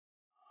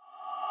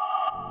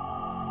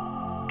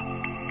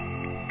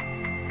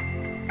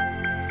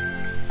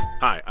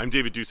Hi, I'm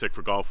David Dusek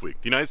for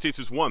Golfweek. The United States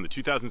has won the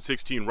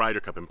 2016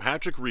 Ryder Cup, and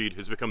Patrick Reed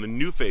has become the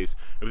new face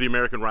of the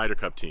American Ryder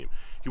Cup team.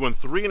 He won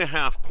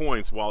 3.5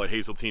 points while at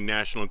Hazeltine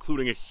National,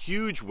 including a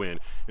huge win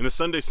in the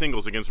Sunday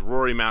singles against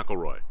Rory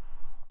McIlroy.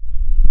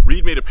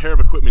 Reed made a pair of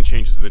equipment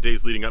changes in the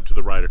days leading up to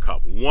the Ryder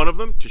Cup. One of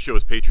them to show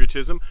his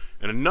patriotism,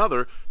 and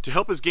another to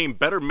help his game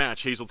better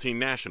match Hazeltine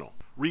National.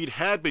 Reed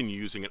had been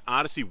using an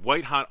Odyssey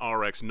White Hot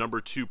RX No.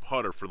 2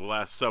 putter for the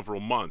last several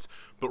months,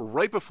 but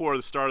right before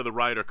the start of the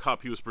Ryder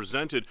Cup, he was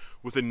presented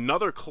with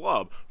another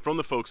club from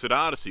the folks at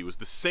Odyssey. It was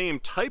the same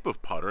type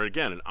of putter,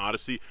 again, an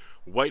Odyssey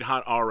White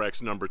Hot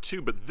RX No.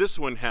 2, but this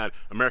one had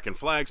American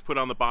flags put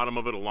on the bottom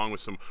of it, along with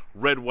some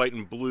red, white,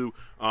 and blue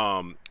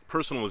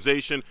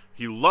personalization.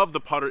 He loved the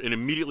putter, and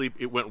immediately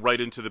it went right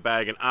into the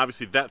bag, and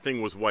obviously that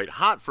thing was white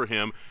hot for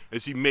him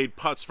as he made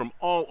putts from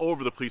all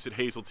over the place at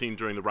Hazeltine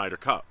during the Ryder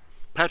Cup.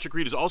 Patrick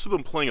Reed has also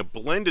been playing a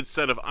blended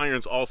set of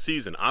irons all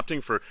season,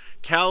 opting for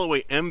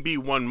Callaway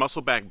MB1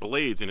 muscleback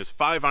blades in his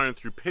 5-iron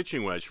through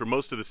pitching wedge for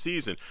most of the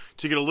season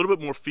to get a little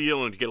bit more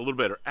feel and to get a little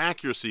better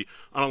accuracy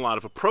on a lot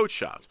of approach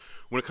shots.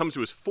 When it comes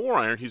to his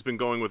 4-iron, he's been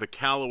going with a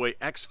Callaway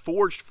X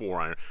Forged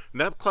 4-iron, and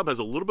that club has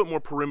a little bit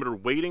more perimeter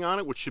weighting on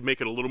it, which should make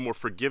it a little more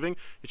forgiving.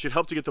 It should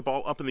help to get the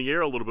ball up in the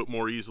air a little bit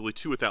more easily,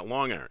 too, with that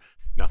long iron.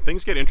 Now,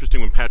 things get interesting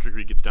when Patrick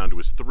Reed gets down to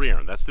his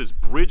 3-iron. That's this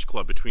bridge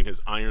club between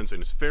his irons and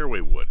his fairway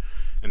wood.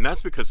 And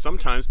that's because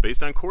sometimes,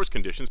 based on course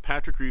conditions,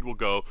 Patrick Reed will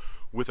go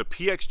with a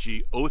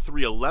PXG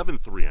 0311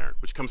 3-iron,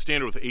 which comes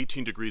standard with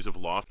 18 degrees of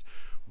loft.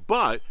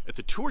 But at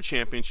the Tour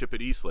Championship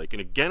at Eastlake, and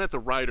again at the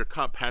Ryder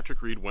Cup,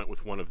 Patrick Reed went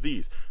with one of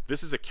these.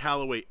 This is a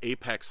Callaway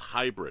Apex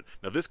Hybrid.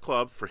 Now, this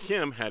club, for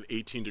him, had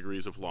 18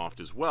 degrees of loft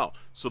as well.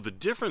 So the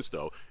difference,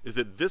 though, is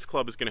that this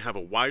club is going to have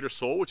a wider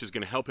sole, which is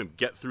going to help him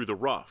get through the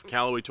rough.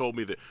 Callaway told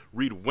me that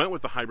Reed went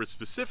with the Hybrid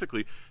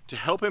specifically to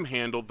help him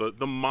handle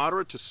the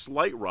moderate to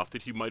slight rough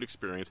that he might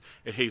experience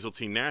at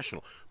Hazeltine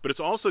National. But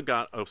it's also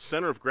got a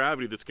center of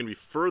gravity that's going to be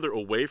further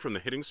away from the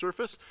hitting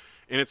surface,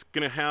 and it's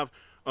going to have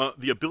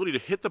the ability to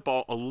hit the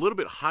ball a little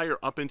bit higher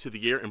up into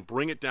the air and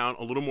bring it down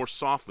a little more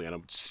softly on a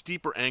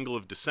steeper angle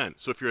of descent.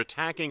 So if you're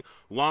attacking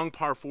long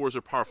par 4s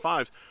or par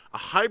 5s, a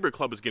hybrid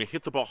club is going to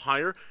hit the ball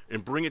higher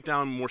and bring it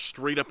down more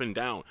straight up and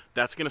down.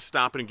 That's going to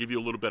stop it and give you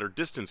a little better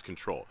distance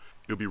control.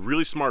 It would be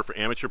really smart for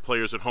amateur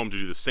players at home to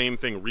do the same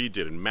thing Reed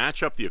did and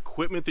match up the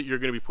equipment that you're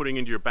going to be putting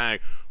into your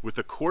bag with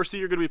the course that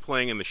you're going to be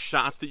playing and the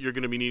shots that you're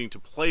going to be needing to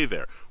play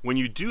there. When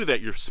you do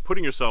that, you're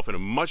putting yourself in a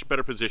much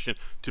better position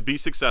to be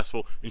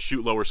successful and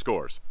shoot lower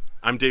scores.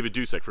 I'm David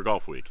Dusek for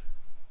Golfweek.